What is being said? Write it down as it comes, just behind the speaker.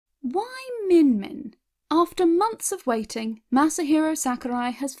Why Min Min? After months of waiting, Masahiro Sakurai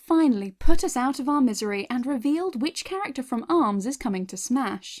has finally put us out of our misery and revealed which character from ARMS is coming to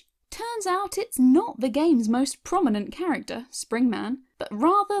Smash. Turns out it's not the game's most prominent character, Springman, but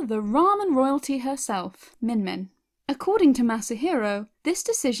rather the ramen royalty herself, Min Min. According to Masahiro, this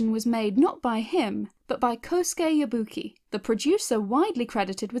decision was made not by him, but by Kosuke Yabuki, the producer widely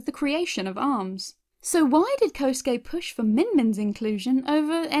credited with the creation of ARMS. So why did Kosuke push for Min Min's inclusion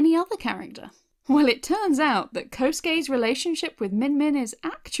over any other character? Well, it turns out that Kosuke's relationship with Min Min is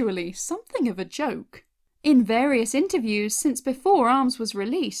actually something of a joke. In various interviews since before ARMS was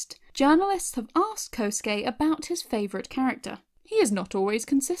released, journalists have asked Kosuke about his favourite character. He is not always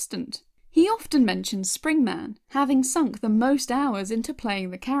consistent. He often mentions Springman, having sunk the most hours into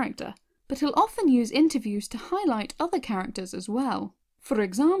playing the character, but he'll often use interviews to highlight other characters as well. For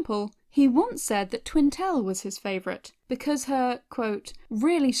example, he once said that Twintelle was his favourite, because her, quote,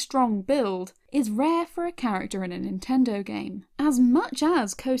 really strong build is rare for a character in a Nintendo game. As much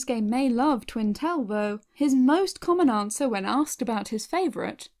as Kosuke may love Twintelle though, his most common answer when asked about his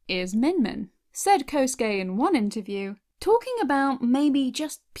favourite is Min Min. Said Kosuke in one interview, talking about maybe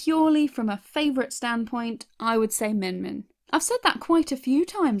just purely from a favourite standpoint, I would say Min Min. I've said that quite a few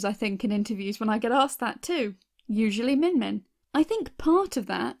times I think in interviews when I get asked that too. Usually Min Min. I think part of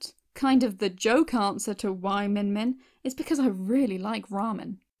that, kind of the joke answer to why Min Min, is because I really like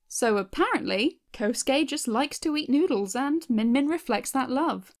ramen. So apparently, Kosuke just likes to eat noodles and Min Min reflects that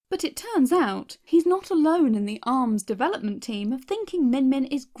love. But it turns out, he's not alone in the ARMS development team of thinking Min Min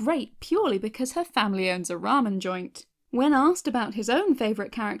is great purely because her family owns a ramen joint. When asked about his own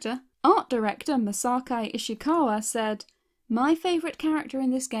favourite character, art director Masaki Ishikawa said, "My favourite character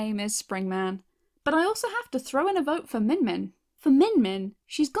in this game is Springman, but I also have to throw in a vote for Min Min. For Min Min,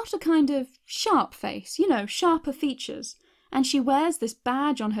 she's got a kind of sharp face, you know, sharper features, and she wears this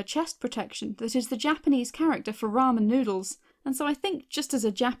badge on her chest protection that is the Japanese character for ramen noodles, and so I think just as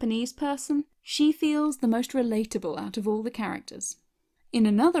a Japanese person, she feels the most relatable out of all the characters." In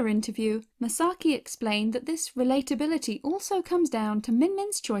another interview, Masaki explained that this relatability also comes down to Min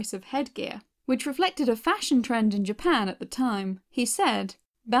Min's choice of headgear, which reflected a fashion trend in Japan at the time. He said,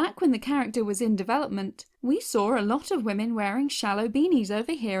 "Back when the character was in development, we saw a lot of women wearing shallow beanies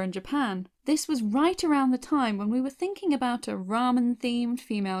over here in Japan. This was right around the time when we were thinking about a ramen-themed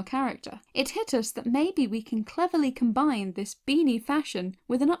female character. It hit us that maybe we can cleverly combine this beanie fashion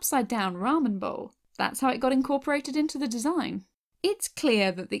with an upside-down ramen bowl. That's how it got incorporated into the design." It's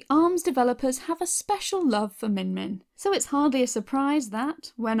clear that the ARMS developers have a special love for Min Min, so it's hardly a surprise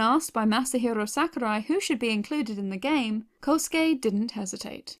that, when asked by Masahiro Sakurai who should be included in the game, Kosuke didn't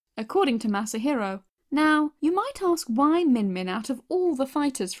hesitate. According to Masahiro, now, you might ask why Min Min out of all the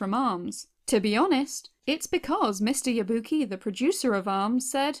fighters from ARMS? To be honest, it's because Mr. Yabuki, the producer of ARMS,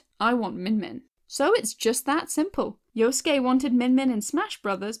 said, "I want Min Min." So it's just that simple. Yosuke wanted Min Min in Smash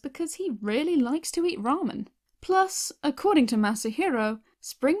Brothers because he really likes to eat ramen. Plus, according to Masahiro,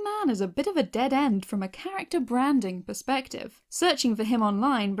 Springman is a bit of a dead end from a character branding perspective. Searching for him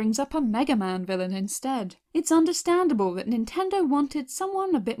online brings up a Mega Man villain instead. It's understandable that Nintendo wanted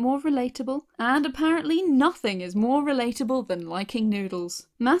someone a bit more relatable, and apparently nothing is more relatable than liking noodles.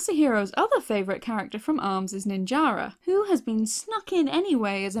 Masahiro's other favourite character from ARMS is Ninjara, who has been snuck in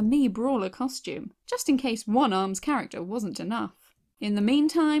anyway as a Mii Brawler costume, just in case one ARMS character wasn't enough. In the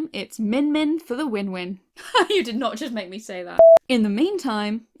meantime, it's Min Min for the win-win. You did not just make me say that. In the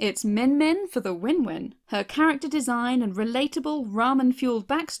meantime, it's Min Min for the win-win. Her character design and relatable ramen-fueled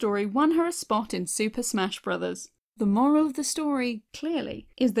backstory won her a spot in Super Smash Bros. The moral of the story, clearly,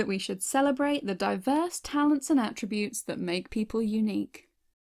 is that we should celebrate the diverse talents and attributes that make people unique.